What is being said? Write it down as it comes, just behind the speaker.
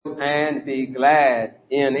and be glad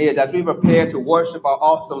in it. As we prepare to worship our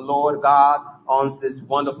awesome Lord God on this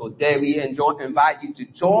wonderful day, we invite you to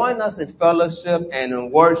join us in fellowship and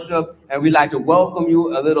in worship, and we'd like to welcome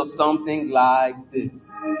you a little something like this.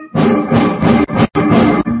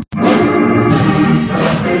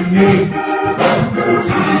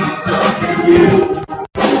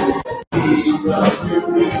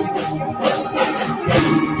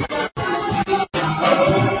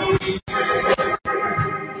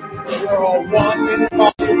 We're all one in the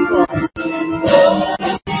body of Christ.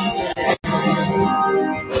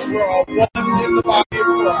 We're all one in the body of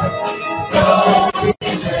Christ.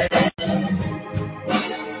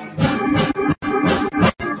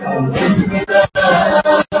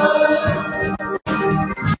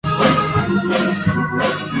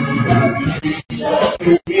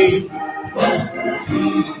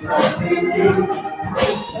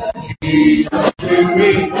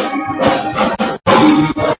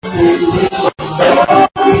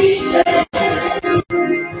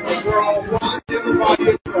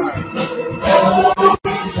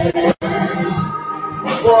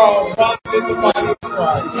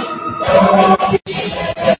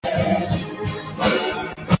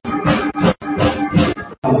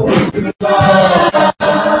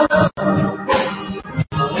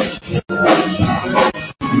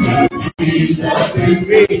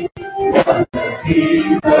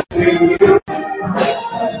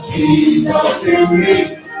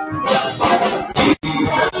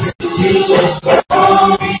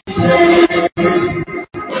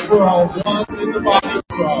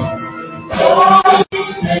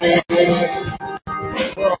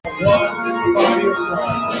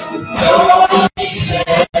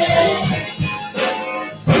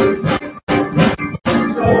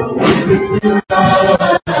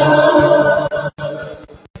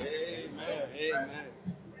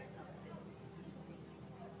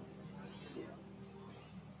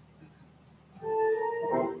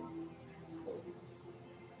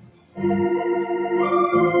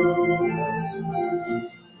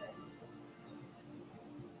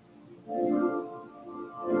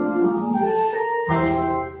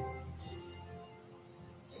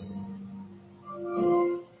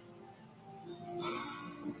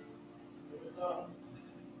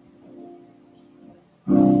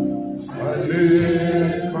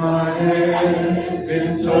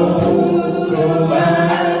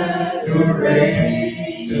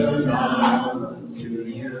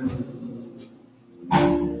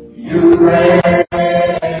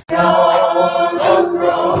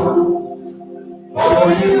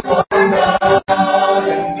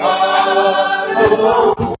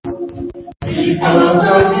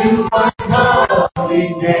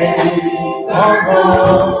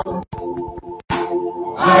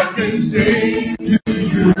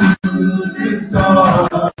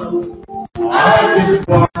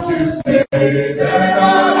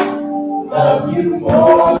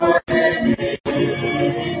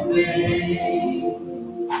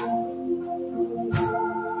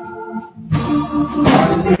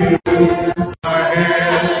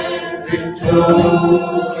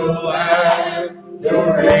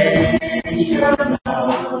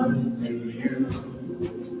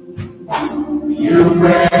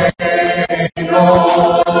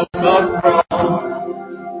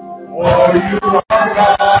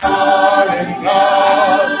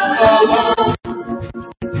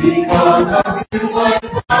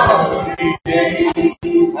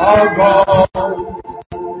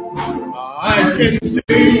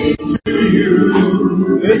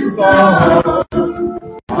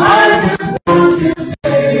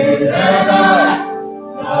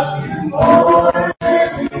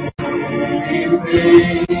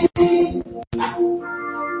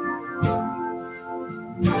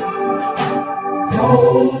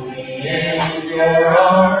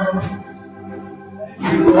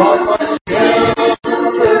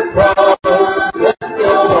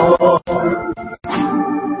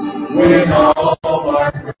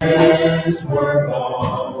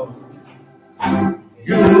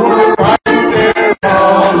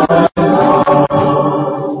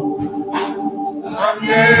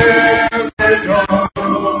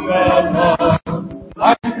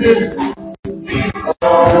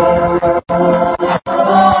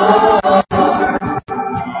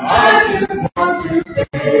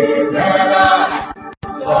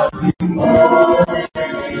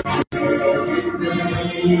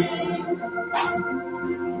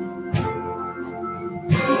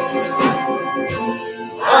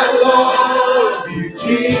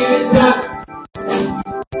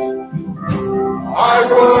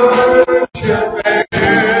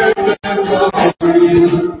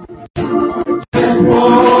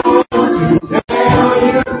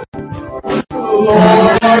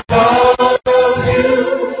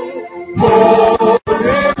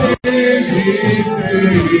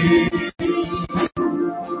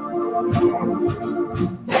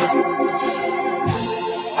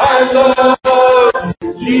 love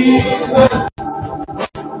you, Jesus.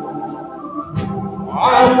 I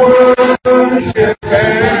worship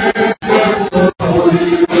and adore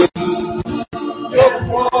you. Just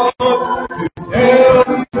want to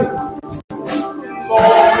tell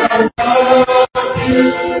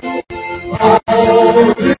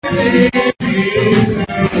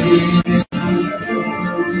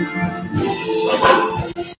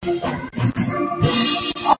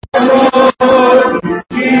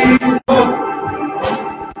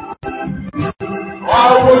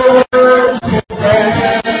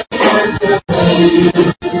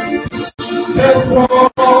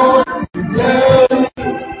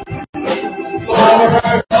Lord,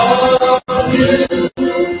 I love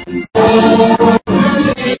you. Oh,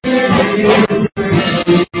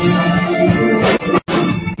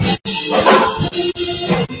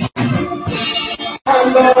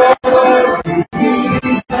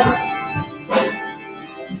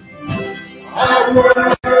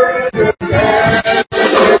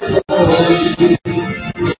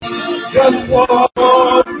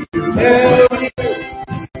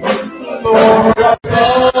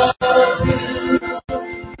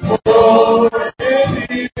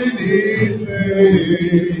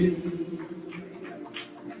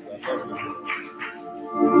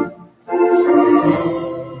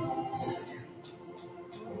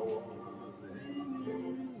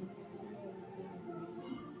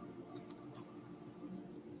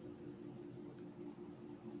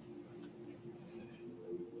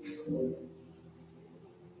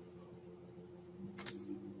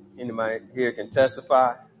 Anybody here can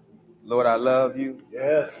testify? Lord, I love you.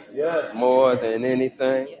 yes, yes. More than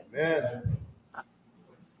anything. Amen.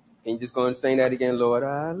 Can you just go and sing that again? Lord,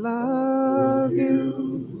 I love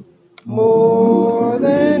you more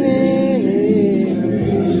than anything.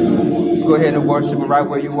 Go ahead and worship Him right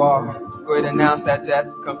where you are. Go ahead and announce that,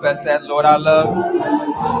 confess that. Lord, I love you.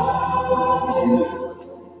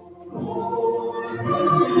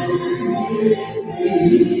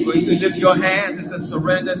 So you can lift your hands and just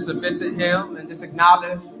surrender, submit to Him, and just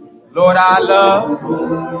acknowledge, Lord, I love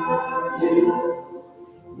you.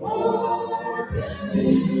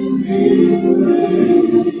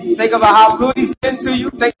 Think about how good He's been to you.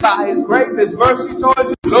 Think about His grace, His mercy towards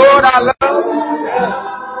you. Lord, I love you.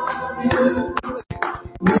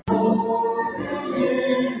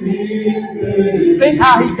 Think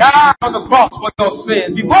how He died on the cross for your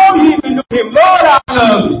sins. Before you even knew Him, Lord, I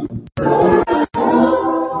love you.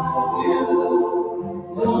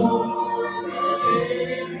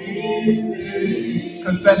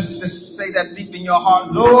 Confess, just say that deep in your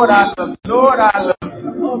heart. Lord, I love you. Lord, I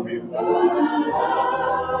love you.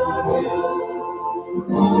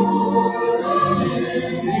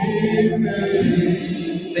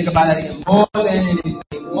 Think about it again. More than anything.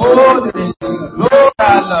 More than anything. Lord,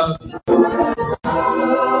 I love you.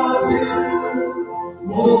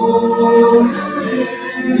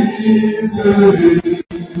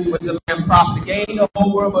 With the man profit to gain the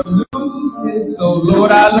whole world but lose it. So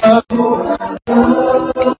Lord, I love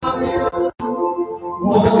you.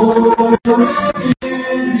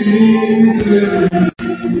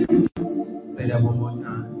 Say that one more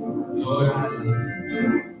time. Lord, I love you.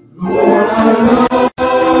 Lord, I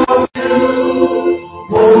love you.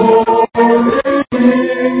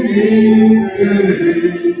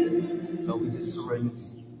 So we just surrender to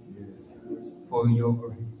you for your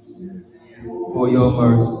grace, for your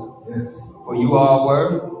mercy, for you are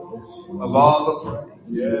worthy of all the praise.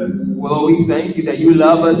 Well, we thank you that you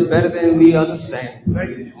love us better than we understand,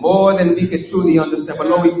 more than we can truly understand. But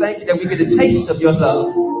Lord, we thank you that we get a taste of your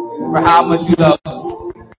love, for how much you love us,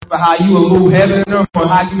 for how you will move heaven and earth, for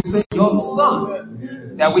how you sent your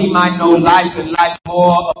Son, that we might know life and life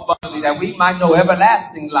more abundantly, that we might know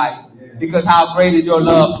everlasting life, because how great is your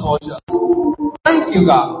love towards us. Thank you,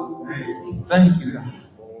 God. Thank you, God.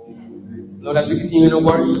 Lord, as we continue to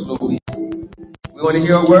worship, Lord, we want to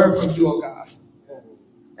hear a word from you, oh God.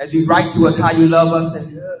 As you write to us how you love us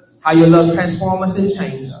and how your love transforms us and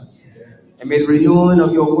changes us. And may the renewing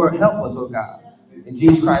of your word help us, oh God. In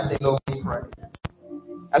Jesus Christ's name, Lord, we pray.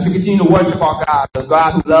 As we continue to worship our God, the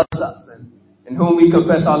God who loves us and in whom we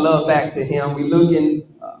confess our love back to Him, we look in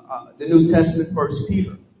the New Testament, 1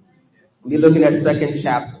 Peter. We're looking at 2nd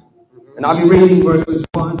chapter. And I'll be reading verses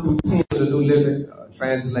 1 through 10 of the New Living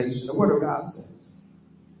Translation. The Word of God says,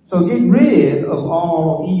 so get rid of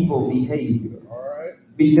all evil behavior.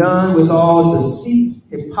 Be done with all deceit,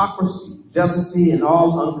 hypocrisy, jealousy, and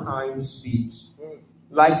all unkind speech.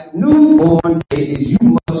 Like newborn babies,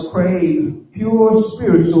 you must crave pure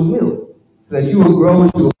spiritual milk, so that you will grow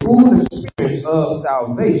into a full experience of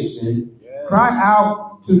salvation. Cry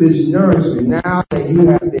out to this nursery now that you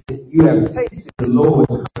have tasted the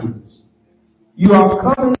Lord's kindness. You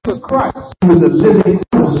are coming to Christ, who is a living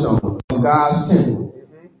cornerstone of God's temple.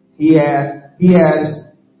 He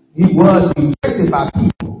was rejected by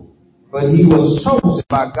people, but he was chosen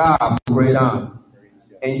by God for great honor.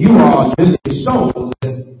 And you are living stones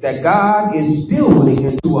that God is building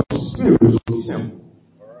into a spiritual temple.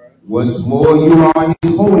 What's more, you are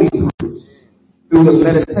his holy priests. Through the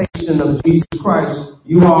meditation of Jesus Christ,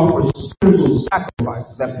 you offer spiritual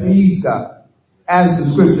sacrifices that please God. As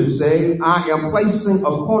the scriptures say, I am placing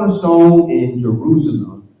a cornerstone in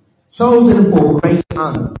Jerusalem, chosen for great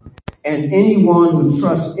honor, and anyone who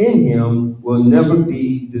trusts in him will never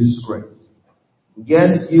be disgraced.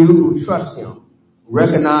 Yes, you who trust him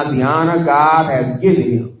recognize the honor God has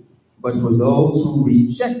given him, but for those who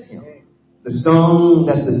reject him, the stone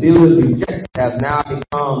that the builders rejected has now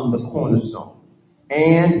become the cornerstone.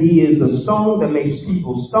 And he is the stone that makes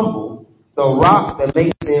people stumble, the rock that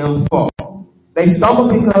makes them fall. They stumble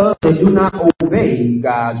because they do not obey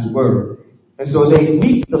God's word. And so they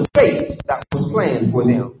meet the fate that was planned for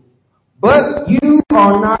them. But you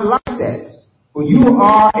are not like that. For you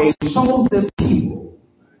are a chosen people.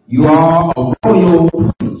 You are a royal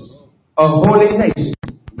priest, a holy nation,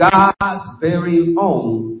 God's very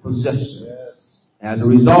own possession. As a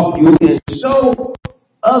result, you can show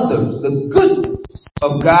others the goodness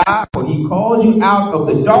of God, for he called you out of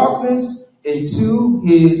the darkness into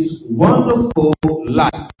his wonderful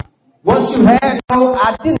light. Once you had no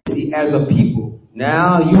identity as a people,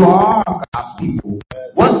 now you are God's people.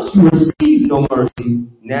 Once you received no mercy,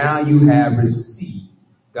 now you have received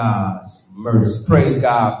God's mercy. Praise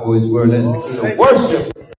God for his word. Let's continue to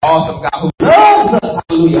worship the awesome God who loves us.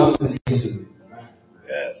 Hallelujah.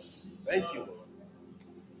 Yes. Thank you,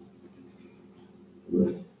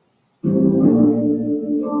 Lord.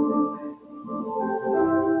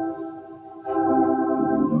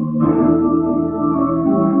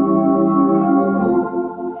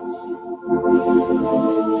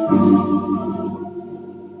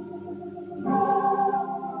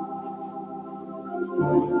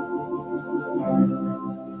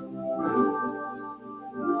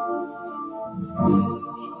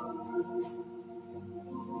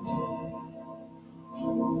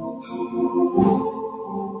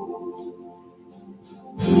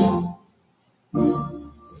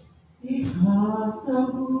 Because of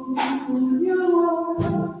who you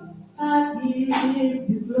are, I give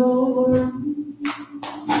you glory.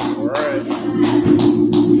 All right.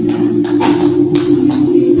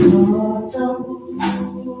 Because of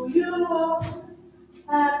who you are,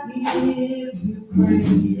 I give you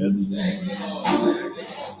praise. Yes.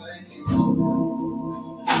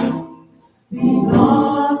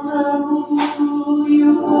 Because of who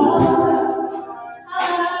you are, I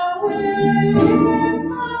will lift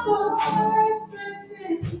my voice and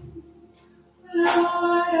sing.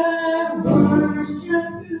 Lord, I worship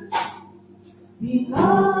you.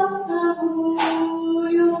 Because of who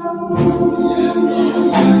you are.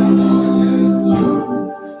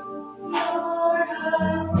 Lord, I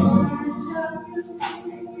worship you.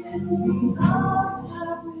 Because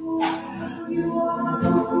of who you are.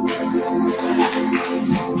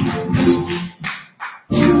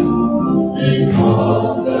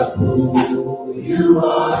 Because of who you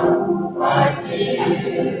are, I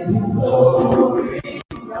give you glory.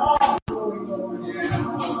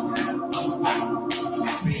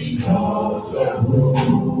 Because of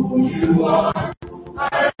who you are,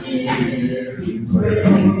 I give you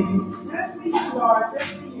praise. That's me, Lord.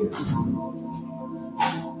 That's you.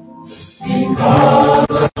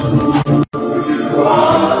 Because of who you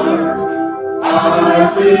are, I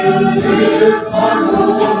will lift my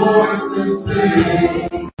voice and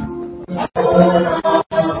sing. Lord, I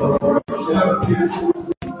worship you.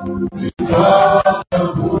 Because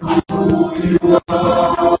of who you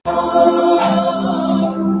are.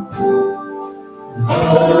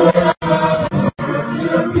 Lord, I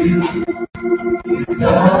worship you.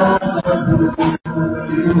 Because of who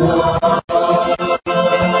you are.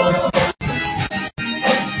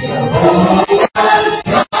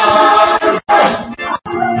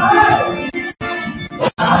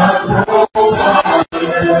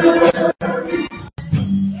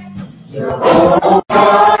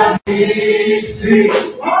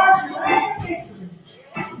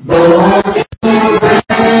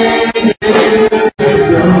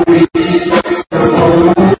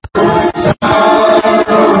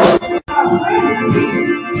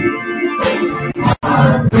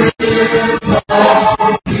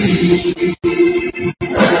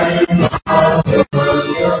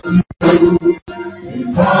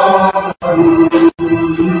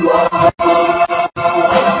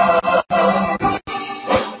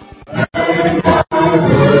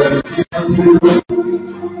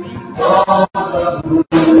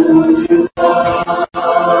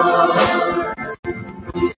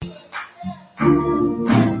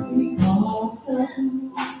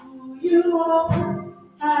 are,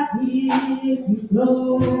 I give you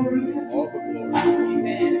glory. All the glory.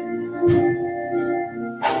 Amen.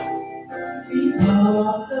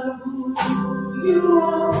 Because of who you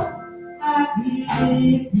are, I give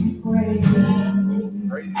you praise.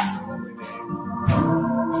 Praise your holy name.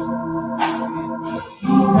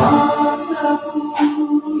 Because of who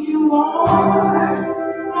you are,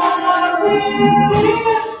 I will lift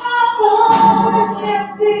my voice and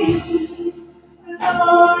sing.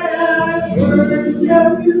 Lord, I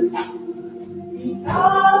worship you.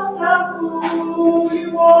 Because of who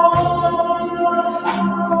you are, Lord,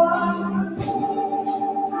 I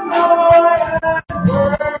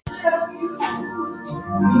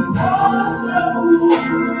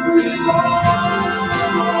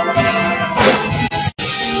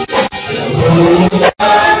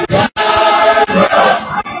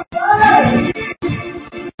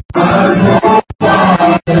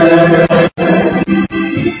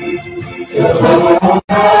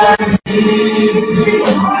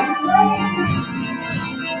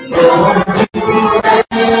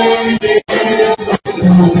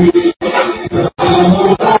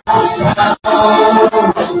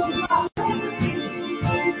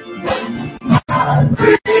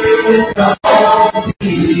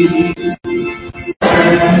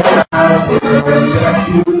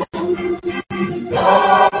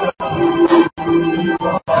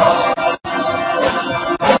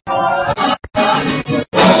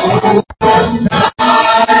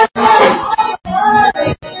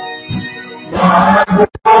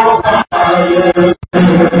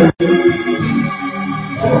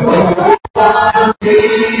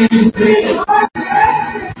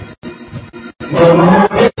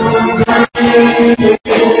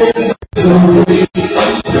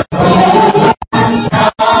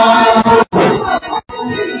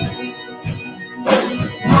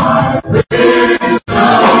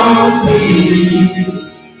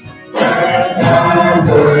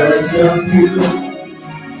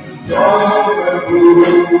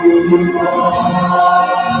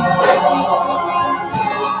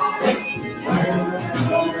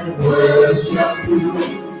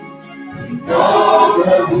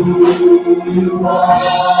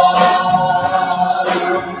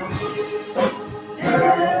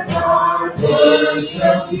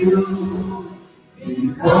worship you.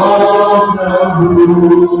 Because of who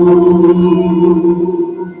you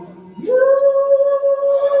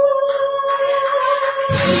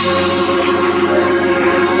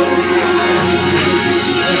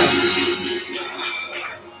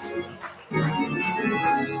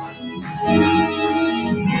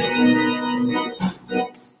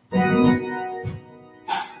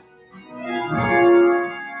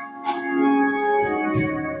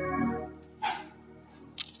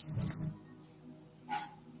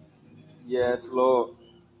Yes, Lord.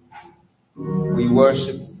 We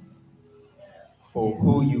worship for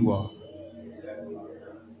who you are.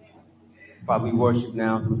 Father, we worship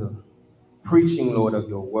now through the preaching, Lord, of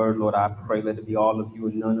your word. Lord, I pray that it be all of you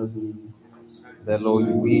and none of me. That, Lord,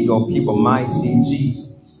 we, your people, might see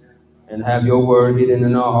Jesus and have your word hidden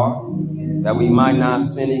in our heart, that we might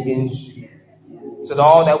not sin against you. So that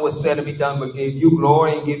all that was said and be done will give you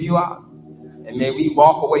glory and give you honor. And may we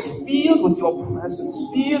walk away filled with your presence,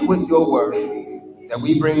 filled with your word, that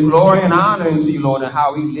we bring glory and honor into you, Lord, and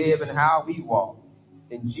how we live and how we walk.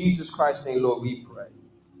 In Jesus Christ's name, Lord, we pray.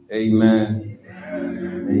 Amen.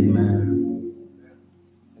 Amen.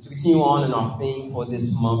 As we continue on in our theme for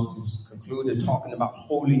this month, to conclude talking about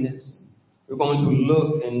holiness, we're going to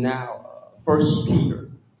look in now 1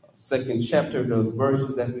 Peter, 2nd chapter, the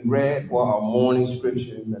verses that we read for our morning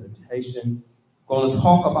scripture and meditation. We're going to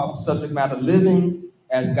talk about the subject matter, living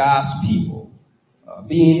as God's people,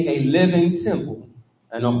 being a living temple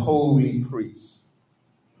and a holy priest.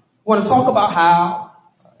 I want to talk about how,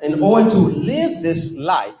 in order to live this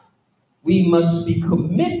life, we must be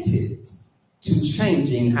committed to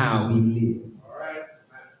changing how we live.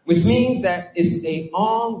 Which means that it's an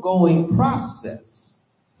ongoing process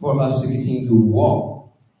for us to continue to walk,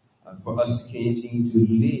 for us to continue to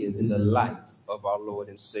live in the light of our Lord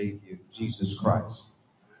and Savior, Jesus Christ.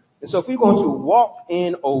 And so if we're going to walk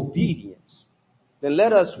in obedience, then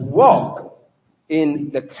let us walk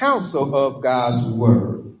in the counsel of God's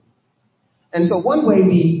word. And so one way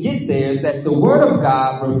we get there is that the word of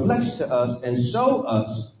God reflects to us and shows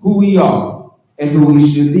us who we are and who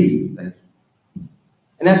we should be.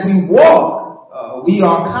 And as we walk, we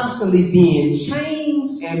are constantly being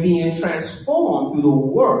changed and being transformed through the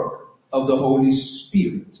work of the Holy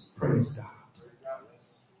Spirit. Praise God.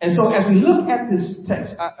 And so as we look at this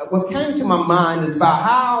text, what came to my mind is about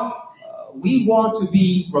how we want to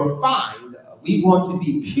be refined We want to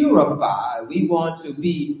be purified. We want to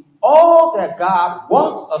be all that God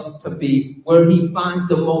wants us to be, where he finds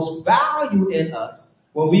the most value in us,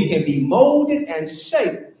 where we can be molded and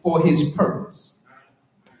shaped for his purpose.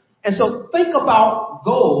 And so think about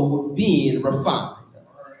gold being refined.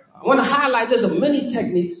 I want to highlight there's many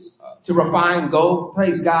techniques to refine gold.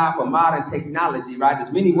 Praise God for modern technology, right?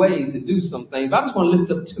 There's many ways to do some things. I just want to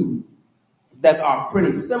lift up two that are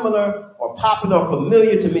pretty similar or popular or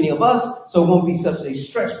familiar to many of us, so it won't be such a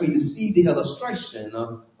stretch for you to see the illustration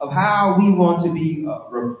of how we want to be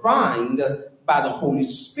refined by the Holy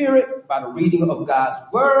Spirit, by the reading of God's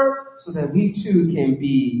Word, so that we too can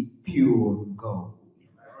be pure gold.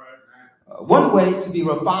 One way to be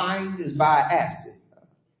refined is by acid.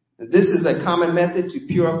 This is a common method to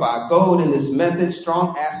purify gold. In this method,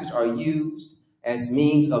 strong acids are used as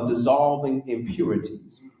means of dissolving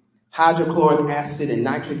impurities. Hydrochloric acid and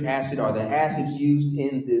nitric acid are the acids used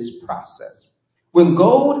in this process. When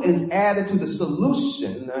gold is added to the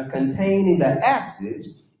solution containing the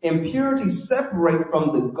acids, impurities separate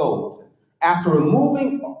from the gold. After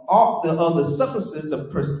removing off the other substances,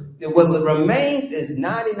 what remains is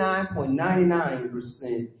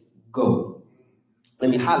 99.99% gold.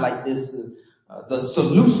 Let me highlight this. The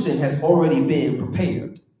solution has already been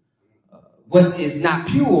prepared. What is not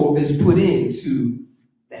pure is put into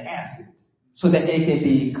the acid so that it can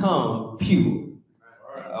become pure.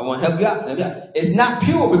 I want to help you out. It's not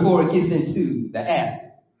pure before it gets into the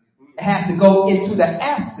acid. It has to go into the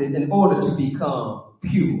acid in order to become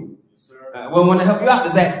pure. What I want to help you out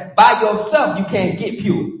is that by yourself you can't get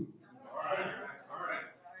pure.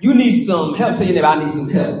 You need some help. Tell your neighbor, I need some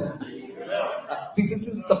help. See, this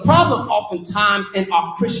is the problem oftentimes in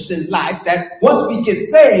our Christian life, that once we get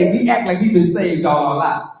saved, we act like we've been saved all our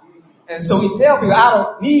lives. And so we tell people, I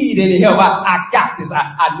don't need any help. I got this.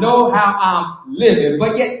 I know how I'm living.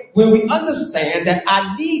 But yet, when we understand that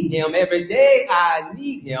I need him every day, I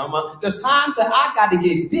need him, there's times that I got to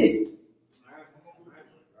get dipped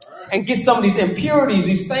and get some of these impurities,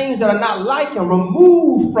 these things that are not like him,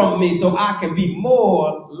 removed from me so I can be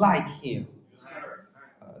more like him.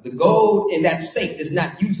 The gold in that state is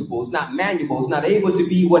not usable. It's not malleable. It's not able to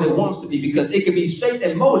be what it wants to be, because it can be shaped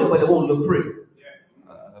and molded, but it won't look pretty.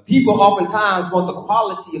 People oftentimes want the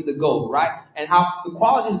quality of the gold, right? And how the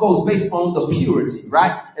quality of gold is based on the purity,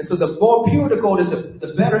 right? And so the more pure the gold is,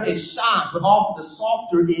 the better it shines, but often the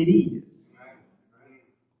softer it is.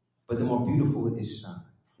 But the more beautiful it shines.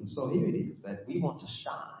 And so here it is, that we want to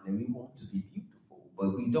shine and we want to be beautiful,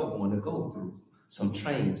 but we don't want to go through some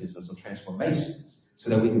changes and some transformations so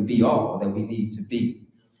that we can be all that we need to be.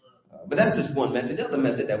 But that's just one method. The other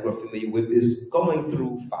method that we're familiar with is going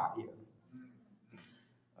through fire.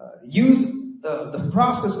 The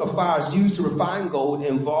process of fire is used to refine gold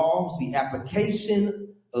involves the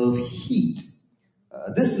application of heat.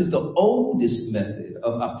 This is the oldest method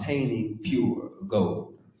of obtaining pure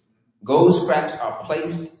gold. Gold scraps are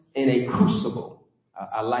placed in a crucible.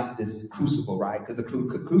 I like this crucible, right? Because the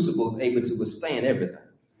crucible is able to withstand everything.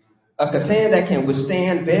 A container that can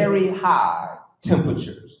withstand very high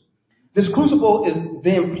temperatures. This crucible is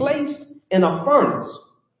then placed in a furnace,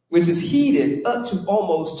 which is heated up to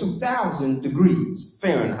almost 2,000 degrees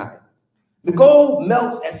Fahrenheit. The gold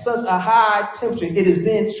melts at such a high temperature, it is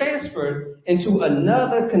then transferred into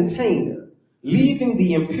another container, leaving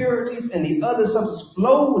the impurities and the other substances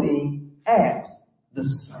floating at the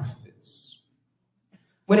surface.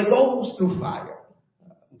 When it goes through fire,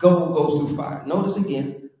 gold goes through fire. Notice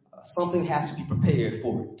again, something has to be prepared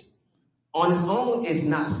for it. On its own, it's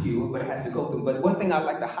not pure, but it has to go through. But one thing I'd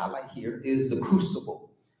like to highlight here is the crucible.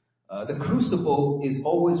 The crucible is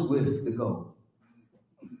always with the gold.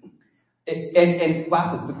 And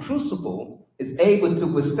watch this, the crucible is able to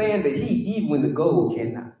withstand the heat even when the gold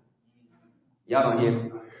cannot. Y'all don't hear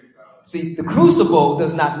me? See, the crucible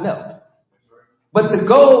does not melt. But the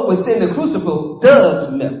gold within the crucible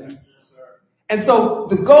does melt. And so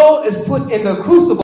the gold is put in the crucible